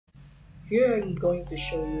Here I'm going to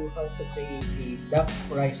show you how to create a duct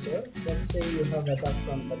riser. Let's say you have a duct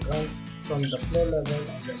from the ground, from the floor level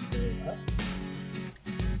and then going up.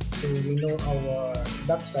 So we know our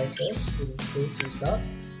duct sizes. We'll go to duct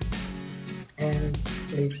and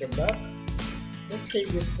place a duct. Let's say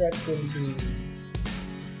this duct will be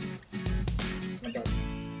about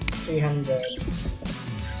 300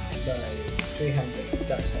 by 300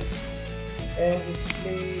 duct size, and its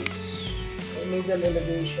place middle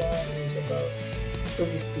elevation is about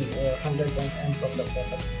 250 or 100 mm from the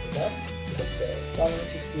bottom of the duct, because the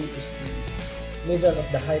 150 is the middle of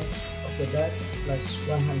the height of the duct plus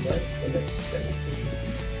 100, so let's set it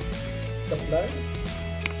to apply.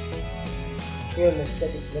 Here let's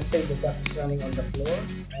set it, let's say the duct is running on the floor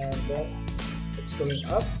and then it's going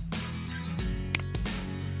up.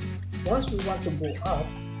 Once we want to go up,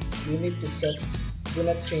 we need to set, do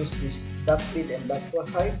not change this duct width and duct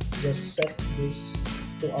height, just set this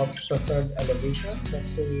to our preferred elevation.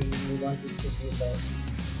 Let's say we want it to be about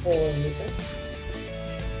 4 meters.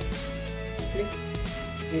 Click,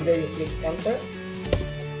 either you click enter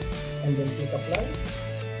and then click apply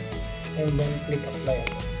and then click apply.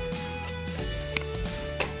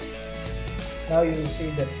 Now you will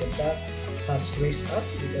see that the duct has raised up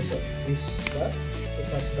because of this duct. It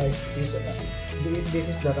has raised this up. This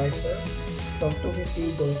is the riser from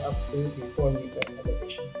 250 going up to the 4 meter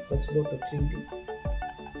elevation. Let's go to 3D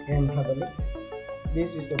and have a look.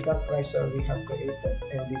 This is the duct riser we have created,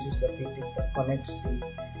 and this is the fitting that connects the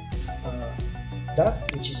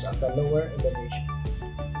duct, which is at the lower elevation.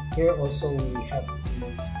 Here also we have the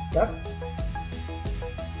duct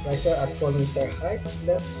riser at 4 meter height.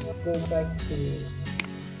 Let's go back to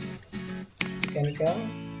mechanical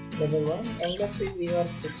level 1, and let's say we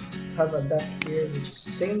want to have a duct here which is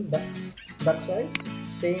same duct size,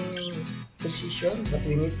 same position, but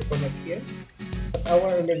we need to connect here. But our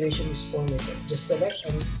elevation is 4 meters. Just select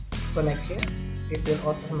and connect here. It will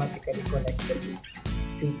automatically connect the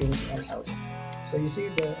fittings and out. So you see,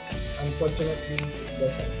 unfortunately it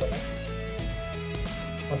doesn't connect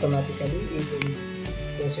automatically. Even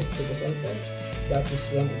close it to the center, that is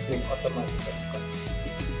when it will automatically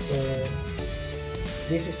connect. So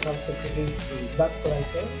this is how to create a duct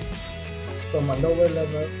riser from a lower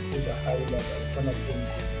level to the high level, connecting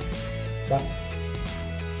duct.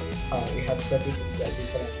 We have set it in the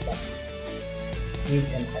different duct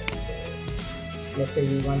width and height. So let's say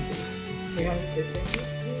we want to, it's 350,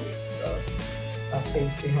 it's about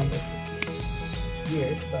say 350 is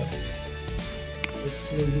weird, but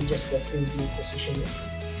it's maybe just the 3D positioning.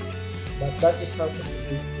 But that is how to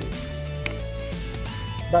create the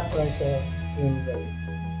duct riser in Revit.